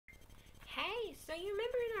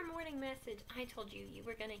morning message, I told you you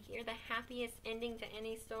were going to hear the happiest ending to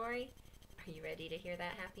any story. Are you ready to hear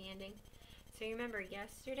that happy ending? So remember,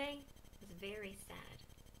 yesterday was very sad.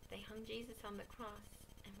 They hung Jesus on the cross,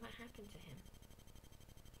 and what happened to him?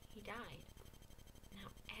 He died. Now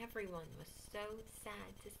everyone was so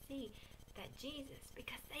sad to see that Jesus,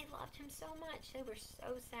 because they loved him so much, they were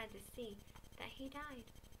so sad to see that he died.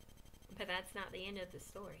 But that's not the end of the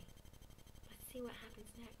story. Let's see what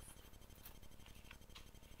happens next.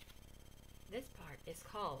 This part is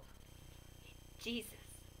called Jesus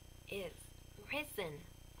is Risen.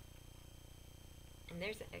 And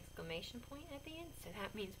there's an exclamation point at the end, so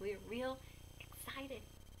that means we're real excited.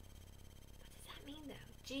 What does that mean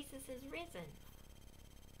though? Jesus is risen.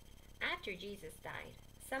 After Jesus died,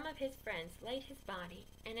 some of his friends laid his body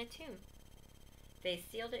in a tomb. They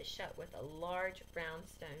sealed it shut with a large round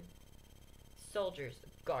stone. Soldiers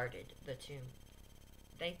guarded the tomb.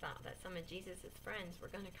 They thought that some of Jesus' friends were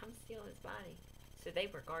going to come steal his body, so they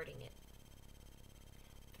were guarding it.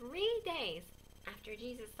 3 days after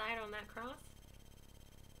Jesus died on that cross,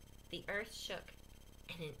 the earth shook,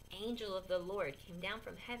 and an angel of the Lord came down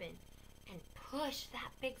from heaven and pushed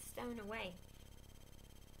that big stone away.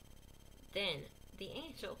 Then the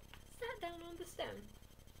angel sat down on the stone.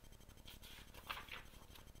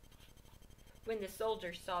 When the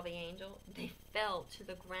soldiers saw the angel, they fell to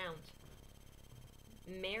the ground.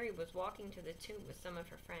 Mary was walking to the tomb with some of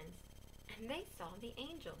her friends, and they saw the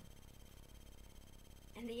angel.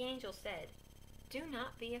 And the angel said, "Do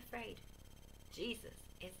not be afraid. Jesus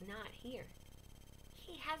is not here.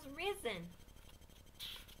 He has risen.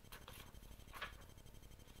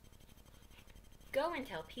 Go and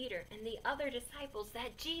tell Peter and the other disciples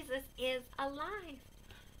that Jesus is alive."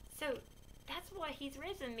 So that's what he's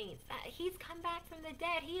risen means, that he's come back from the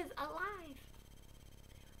dead. He is alive.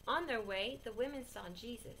 On their way, the women saw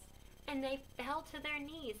Jesus, and they fell to their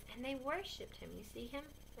knees, and they worshipped him. You see him?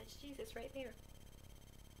 That's Jesus right there.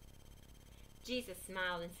 Jesus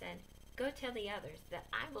smiled and said, "Go tell the others that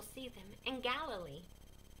I will see them in Galilee."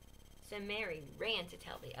 So Mary ran to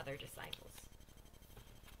tell the other disciples.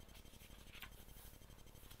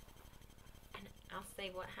 And I'll say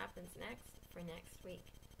what happens next for next week.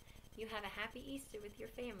 You have a happy Easter with your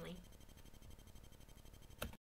family.